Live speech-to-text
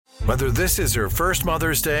Whether this is her first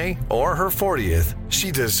Mother's Day or her 40th, she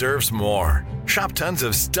deserves more. Shop tons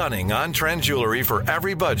of stunning on-trend jewelry for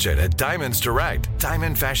every budget at Diamonds Direct.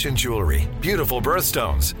 Diamond fashion jewelry, beautiful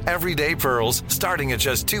birthstones, everyday pearls starting at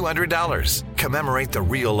just $200. Commemorate the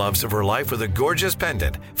real loves of her life with a gorgeous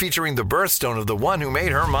pendant featuring the birthstone of the one who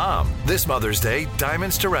made her mom. This Mother's Day,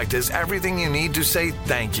 Diamonds Direct is everything you need to say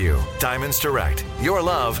thank you. Diamonds Direct. Your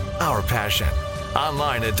love, our passion.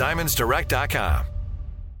 Online at diamondsdirect.com.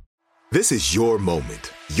 This is your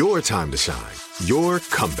moment, your time to shine, your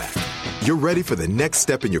comeback. You're ready for the next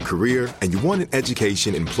step in your career, and you want an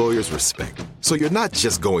education employers respect. So you're not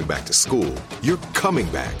just going back to school, you're coming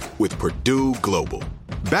back with Purdue Global.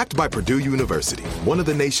 Backed by Purdue University, one of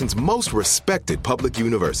the nation's most respected public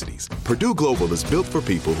universities, Purdue Global is built for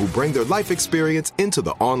people who bring their life experience into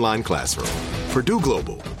the online classroom. Purdue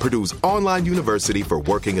Global, Purdue's online university for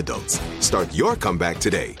working adults. Start your comeback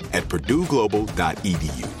today at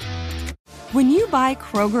purdueglobal.edu. When you buy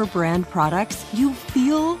Kroger brand products, you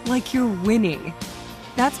feel like you're winning.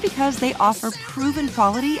 That's because they offer proven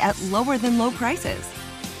quality at lower than low prices.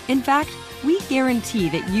 In fact, we guarantee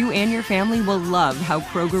that you and your family will love how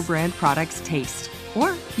Kroger brand products taste,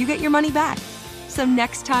 or you get your money back. So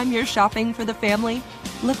next time you're shopping for the family,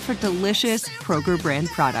 look for delicious Kroger brand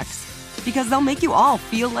products, because they'll make you all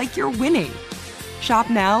feel like you're winning. Shop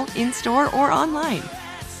now, in-store, or online.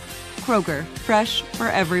 Kroger, fresh for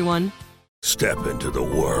everyone. Step into the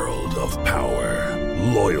world of power,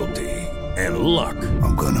 loyalty, and luck.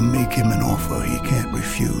 I'm gonna make him an offer he can't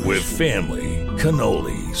refuse. With family,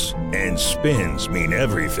 cannolis, and spins mean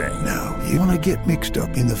everything. Now, you wanna get mixed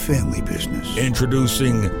up in the family business.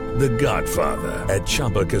 Introducing The Godfather at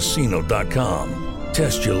ChumbaCasino.com.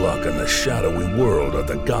 Test your luck in the shadowy world of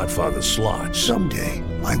The Godfather slot. Someday,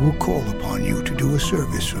 I will call upon you to do a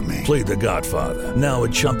service for me. Play The Godfather, now at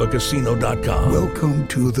ChumbaCasino.com. Welcome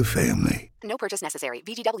to the family. No purchase necessary.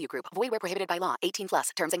 VGW Group. Void where prohibited by law. 18 plus.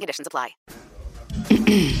 Terms and conditions apply.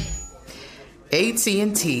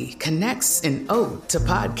 AT&T connects an ode to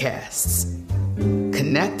podcasts.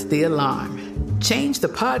 Connect the alarm. Change the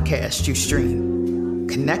podcast you stream.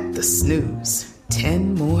 Connect the snooze.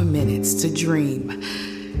 10 more minutes to dream.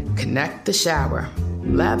 Connect the shower.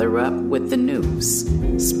 Lather up with the news.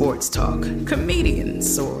 Sports talk,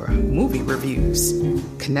 comedians, or movie reviews.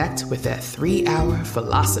 Connect with that 3-hour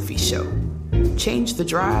philosophy show. Change the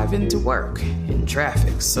drive into work in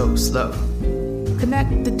traffic so slow.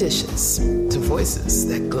 Connect the dishes to voices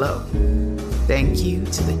that glow. Thank you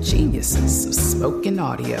to the geniuses of spoken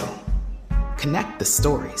audio. Connect the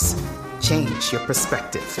stories. Change your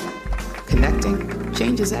perspective. Connecting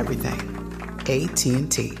changes everything.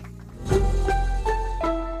 AT&T.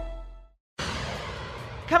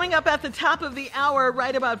 Coming up at the top of the hour,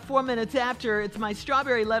 right about 4 minutes after, it's my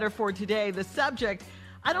strawberry letter for today. The subject,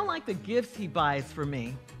 I don't like the gifts he buys for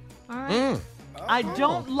me. All right? I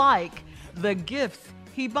don't like the gifts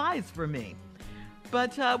he buys for me.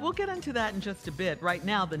 But we'll get into that in just a bit. Right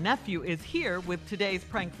now, the nephew is here with today's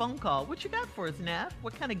prank phone call. What you got for us, Neff?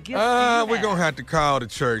 What kind of gift do you have? We're going to have to call the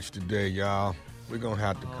church today, y'all. We're going to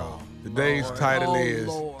have to call. Today's title is,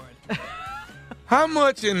 Lord. How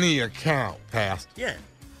much in the account, Pastor? Yeah.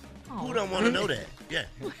 Who don't want to know that? Yeah.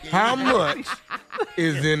 How much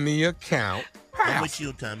is in the account? I'm with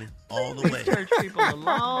you, Tommy, all the way. Church people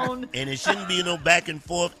alone. And it shouldn't be no back and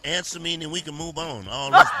forth. Answer me, and then we can move on. All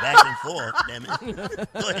this back and forth, damn it.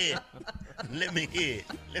 Go ahead. Let me hear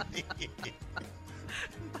it.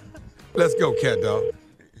 Let's go, cat dog.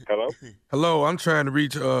 Hello? Hello, I'm trying to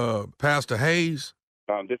reach Pastor Hayes.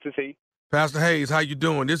 This is he. Pastor Hayes, how you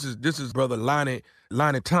doing? This is Brother Lonnie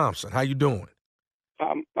Thompson. How you doing?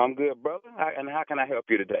 I'm good, brother. And how can I help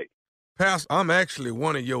you today? Pastor, I'm actually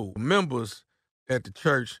one of your members at the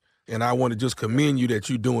church, and I want to just commend you that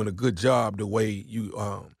you're doing a good job the way you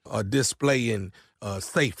are displaying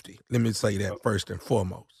safety. Let me say that first and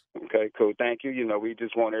foremost. Okay, cool. Thank you. You know, we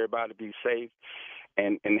just want everybody to be safe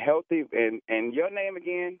and healthy. And your name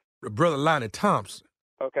again? Brother Lonnie Thompson.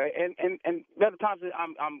 Okay. And Brother Thompson,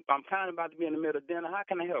 I'm kind of about to be in the middle of dinner. How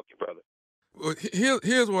can I help you, brother? Well,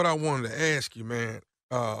 here's what I wanted to ask you, man.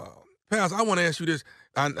 Pastor, I want to ask you this.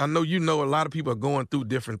 I know you know a lot of people are going through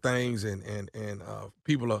different things, and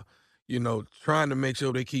people are, trying to make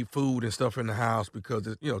sure they keep food and stuff in the house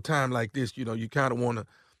because, time like this, you kind of want to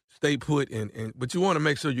stay put, but you want to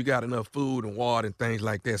make sure you got enough food and water and things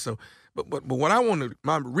like that. So, but what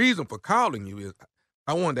my reason for calling you is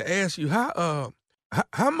I wanted to ask you how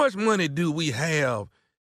much money do we have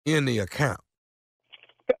in the account?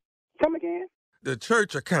 Come again? The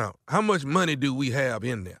church account. How much money do we have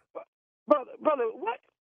in there? Brother,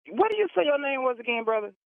 what do you say your name was again,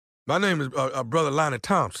 brother? My name is Brother Lonnie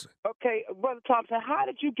Thompson. Brother Thompson, how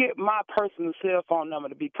did you get my personal cell phone number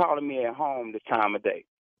to be calling me at home this time of day?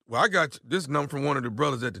 Well, I got this number from one of the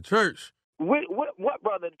brothers at the church. What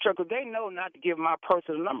brother at the church? 'Cause they know not to give my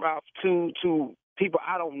personal number out to people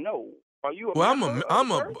I don't know. Are you a member?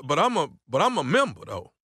 I'm a member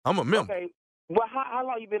though. I'm a member. Okay. Well, how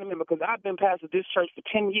long you been a member? Because I've been pastor this church for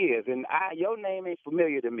 10 years, and your name ain't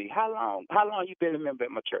familiar to me. How long you been a member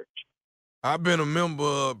at my church? I've been a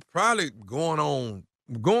member probably going on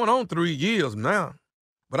 3 years now,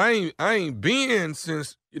 but I ain't been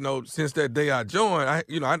since that day I joined. I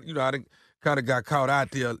kind of got caught out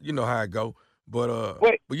there. You know how it go. But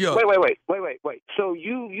wait. Wait. So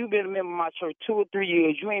you've been a member of my church 2 or 3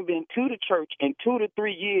 years. You ain't been to the church in 2 to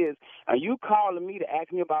 3 years, and you calling me to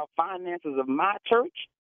ask me about finances of my church?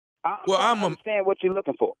 I understand what you're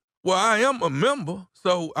looking for. Well, I am a member,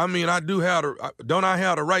 so I mean, don't I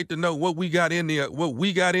have the right to know what we got in the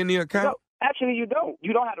account? No, actually, you don't.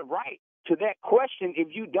 You don't have the right to that question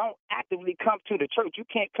if you don't actively come to the church. You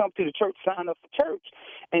can't come to the church, sign up for church,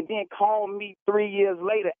 and then call me 3 years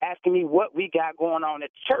later asking me what we got going on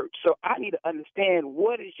at the church. So I need to understand,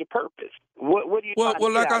 what is your purpose? What are you trying to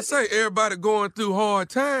Well, get like out I of say, this? everybody going through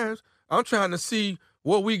hard times. I'm trying to see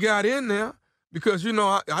what we got in there because,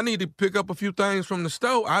 I need to pick up a few things from the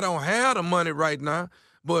store. I don't have the money right now,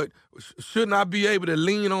 but shouldn't I be able to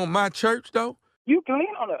lean on my church, though? You can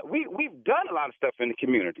lean on it. We've done a lot of stuff in the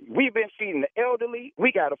community. We've been feeding the elderly.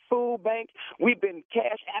 We got a food bank. We've been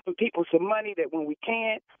cash apping people some money that when we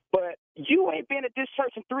can. But you ain't been at this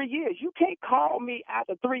church in 3 years. You can't call me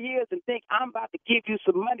after 3 years and think I'm about to give you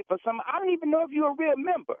some money for something. I don't even know if you're a real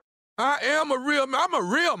member. I'm a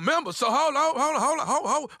real member. So hold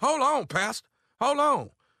on, Pastor. Hold on.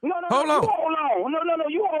 No,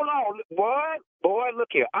 you hold on. Boy, look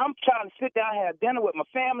here. I'm trying to sit down and have dinner with my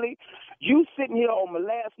family. You sitting here on my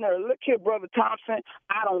last nerve. Look here, Brother Thompson.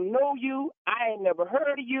 I don't know you. I ain't never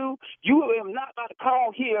heard of you. You am not about to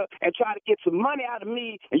call here and try to get some money out of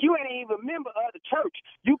me, and you ain't even a member of the church.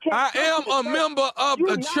 You can't. I am a member of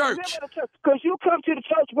the church. Because you come to the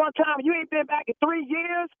church one time, you ain't been back in 3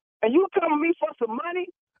 years, and you come to me for some money.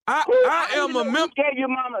 I am a member. Gave your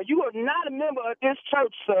mama. You are not a member of this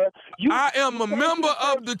church, sir. I am a member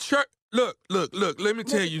of the church. Look. Let me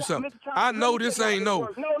tell you something. I know this ain't no.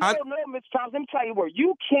 No, Mr. Thompson. Let me tell you what.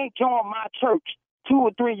 You can't join my church 2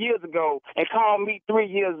 or 3 years ago and call me 3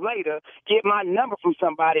 years later, get my number from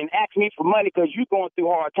somebody and ask me for money because you're going through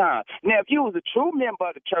hard times. Now, if you was a true member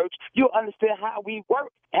of the church, you'll understand how we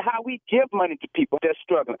work and how we give money to people that's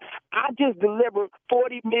struggling. I just delivered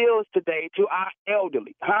 40 meals today to our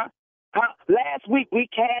elderly, Last week we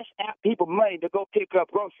cashed out people money to go pick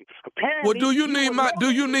up groceries. Apparently, well,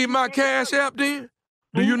 do you need my cash app then?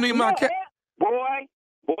 Do you need my cash? Boy,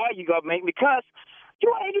 you gonna make me cuss.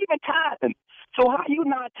 You ain't even tithing. So how you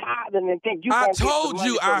not tithing and think you? I told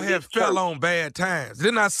you I have fell on bad times.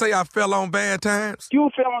 Didn't I say I fell on bad times? You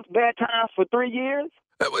fell on bad times for 3 years.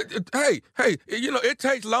 Hey, it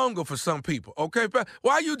takes longer for some people, okay?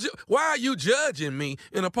 Why are you judging me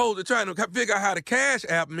in opposed to trying to figure out how to cash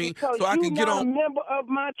app me because so I can get on? You're not a member of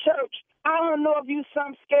my church. I don't know if you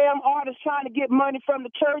some scam artist trying to get money from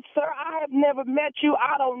the church, sir. I have never met you.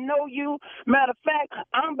 I don't know you. Matter of fact,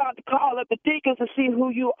 I'm about to call up the deacons to see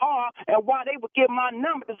who you are and why they would give my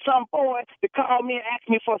number to some boy to call me and ask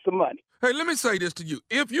me for some money. Hey, let me say this to you.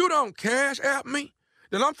 If you don't cash app me,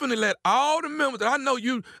 then I'm finna let all the members that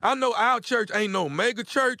I know our church ain't no mega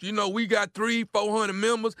church. We got 300-400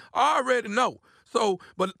 members. I already know. So,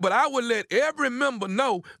 but I would let every member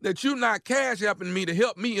know that you're not cash apping me to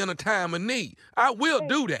help me in a time of need. I will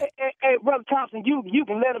do that. Hey, Brother Thompson, you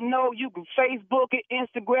can let them know. You can Facebook it,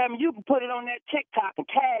 Instagram it. You can put it on that TikTok and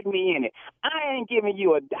tag me in it. I ain't giving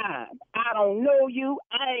you a dime. I don't know you.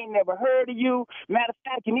 I ain't never heard of you. Matter of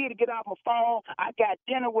fact, you need to get off my phone. I got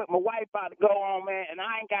dinner with my wife about to go on, man, and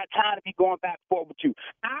I ain't got time to be going back and forth with you.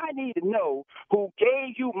 I need to know who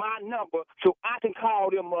gave you my number so I can call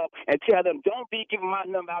them up and tell them, don't be giving my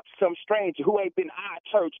number out to some stranger who ain't been to our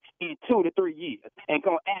church in 2 to 3 years and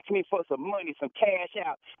gonna ask me for some money, some cash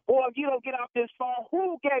out. Or if you don't get off this phone,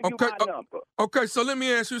 who gave you my number? Okay, so let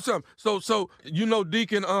me ask you something. So you know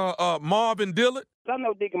Deacon Marvin Dillard? I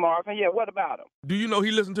know Deacon Marvin. Yeah, what about him? Do you know he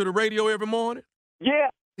listens to the radio every morning? Yeah.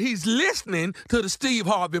 He's listening to the Steve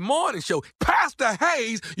Harvey Morning Show. Pastor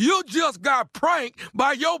Hayes, you just got pranked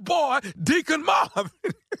by your boy, Deacon Marvin.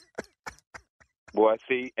 Boy,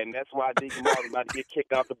 see, and that's why Deacon Marvin about to get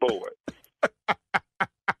kicked off the board.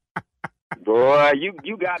 Boy,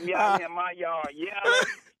 you got me out here in my yard yelling.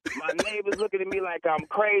 My neighbors looking at me like I'm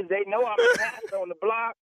crazy. They know I'm a pastor on the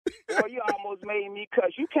block. Boy, you almost made me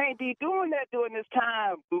cuss. You can't be doing that during this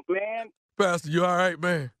time, man. Pastor, you all right,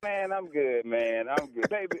 man? Man, I'm good, man. I'm good.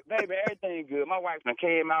 Baby, everything good. My wife done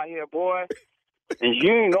came out here, boy, and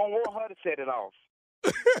you don't want her to set it off.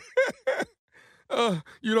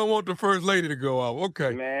 You don't want the first lady to go off.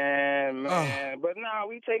 Okay. Man. But no,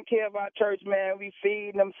 we take care of our church, man. We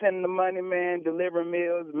feed them, sending the money, man, delivering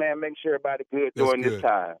meals, man, make sure everybody good during this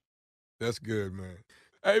time. That's good, man.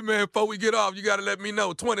 Hey, man, before we get off, you got to let me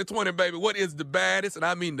know, 2020, baby, what is the baddest, and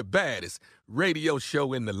I mean the baddest, radio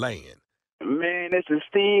show in the land? Man, this is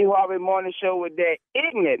Steve Harvey Morning Show with that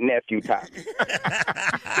ignorant nephew talking.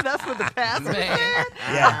 That's what the pastor said?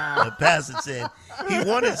 Yeah, the pastor said. He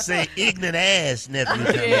wanted to say ignorant ass nephew.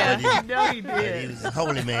 Yeah, he did. He was a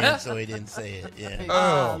holy man, so he didn't say it.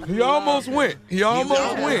 Yeah. He almost went. He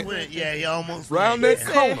almost went. Yeah, he almost round went.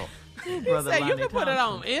 that corner. He said you can put it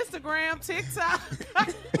on Instagram, TikTok.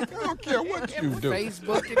 I don't care what you do.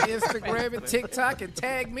 Facebook and Instagram and TikTok and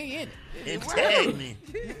tag me in it. And tag me.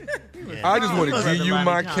 Yeah. I just want to give you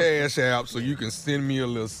my cash app so you can send me a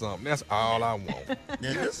little something. That's all I want.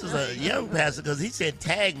 Now, this is a young pastor because he said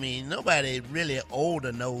tag me. Nobody really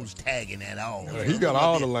older knows tagging at all. Yeah, he got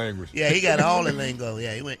all the language. Yeah, he got all the lingo.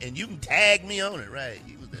 Yeah, he went, and you can tag me on it, right?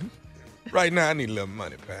 He was there. Right now, I need a little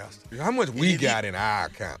money, Pastor. How much we got in our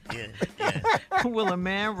account? Yeah. Will a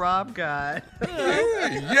man rob God?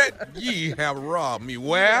 Yet ye have robbed me.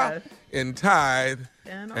 Where? In tithe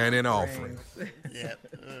and in offering. Yeah.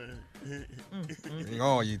 Bring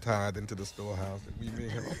all ye tithe into the storehouse. That we may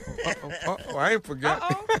have. I ain't forgot.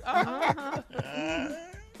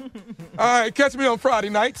 All right, catch me on Friday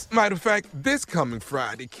nights. Matter of fact, this coming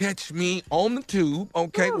Friday, catch me on the tube,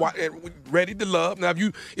 okay? Ready to love. Now,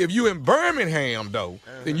 if you in Birmingham, though,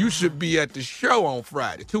 then you should be at the show on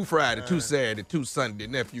Friday. 2 Friday, 2 Saturday, 2 Sunday,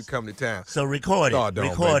 nephew come to town. So record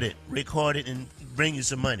it, and bring you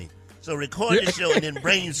some money. So record the show and then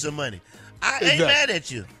bring you some money. I ain't mad at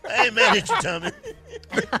you. I ain't mad at you, Tommy.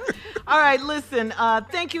 All right, listen.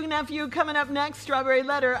 Thank you, nephew. Coming up next, Strawberry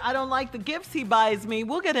Letter. I don't like the gifts he buys me.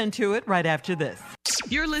 We'll get into it right after this.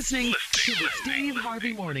 You're listening to the Steve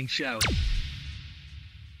Harvey Morning Show.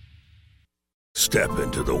 Step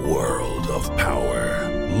into the world of power,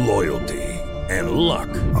 loyalty, and luck.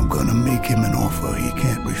 I'm gonna make him an offer he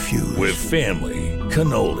can't refuse. With family,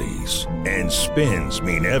 cannolis, and spins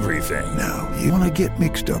mean everything. Now, you wanna get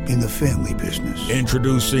mixed up in the family business.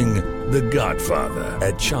 Introducing The Godfather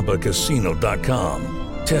at ChumbaCasino.com.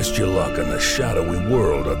 Test your luck in the shadowy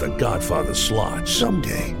world of The Godfather slot.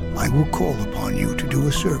 Someday, I will call upon you to do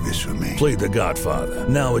a service for me. Play The Godfather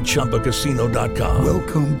now at ChumbaCasino.com.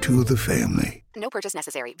 Welcome to the family. No purchase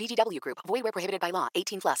necessary. VGW Group. Void where prohibited by law.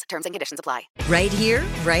 18+. Terms and conditions apply. Right here,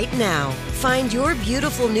 right now. Find your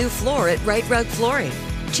beautiful new floor at Right Rug Flooring.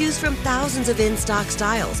 Choose from thousands of in-stock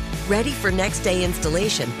styles, ready for next day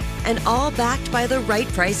installation, and all backed by the right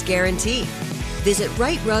price guarantee. Visit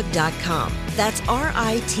rightrug.com. That's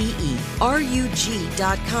RITERUG.com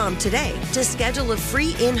today to schedule a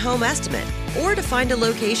free in-home estimate or to find a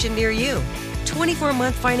location near you.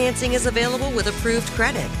 24-month financing is available with approved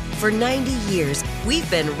credit. For 90 years, we've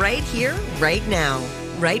been right here, right now.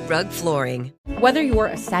 Right Rug Flooring. Whether you're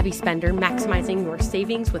a savvy spender maximizing your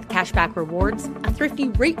savings with cashback rewards, a thrifty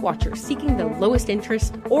rate watcher seeking the lowest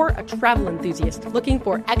interest, or a travel enthusiast looking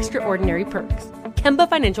for extraordinary perks, Kemba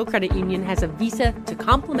Financial Credit Union has a visa to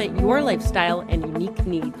complement your lifestyle and unique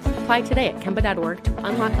needs. Apply today at Kemba.org to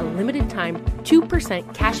unlock a limited-time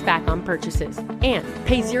 2% cash back on purchases and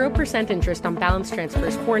pay 0% interest on balance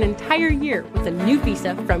transfers for an entire year with a new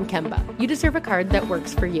visa from Kemba. You deserve a card that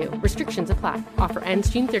works for you. Restrictions apply. Offer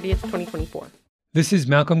ends June 30th, 2024. This is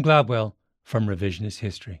Malcolm Gladwell from Revisionist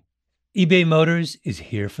History. eBay Motors is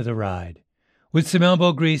here for the ride. With some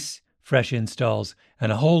elbow grease, fresh installs,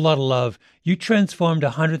 and a whole lot of love, you transformed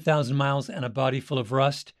 100,000 miles and a body full of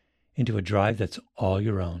rust into a drive that's all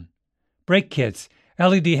your own. Brake kits,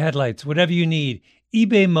 LED headlights, whatever you need,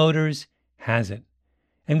 eBay Motors has it.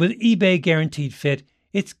 And with eBay Guaranteed Fit,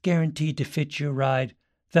 it's guaranteed to fit your ride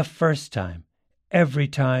the first time, every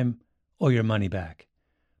time, or your money back.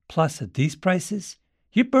 Plus, at these prices,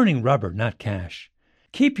 you're burning rubber, not cash.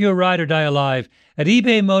 Keep your ride or die alive at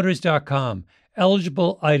ebaymotors.com.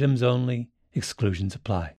 Eligible items only. Exclusions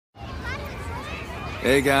apply.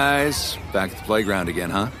 Hey, guys. Back at the playground again,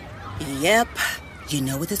 huh? Yep. You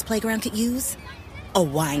know what this playground could use? A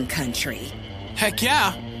wine country. Heck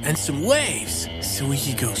yeah. And some waves so we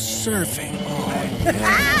could go surfing. Oh,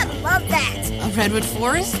 yeah. Love that. A redwood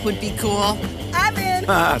forest would be cool. I'm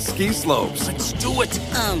in. Ski slopes. Let's do it.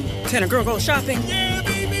 Can a girl go shopping? Yeah,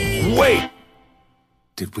 baby. Wait.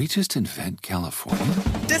 Did we just invent California?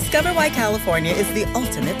 Discover why California is the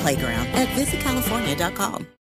ultimate playground at visitcalifornia.com.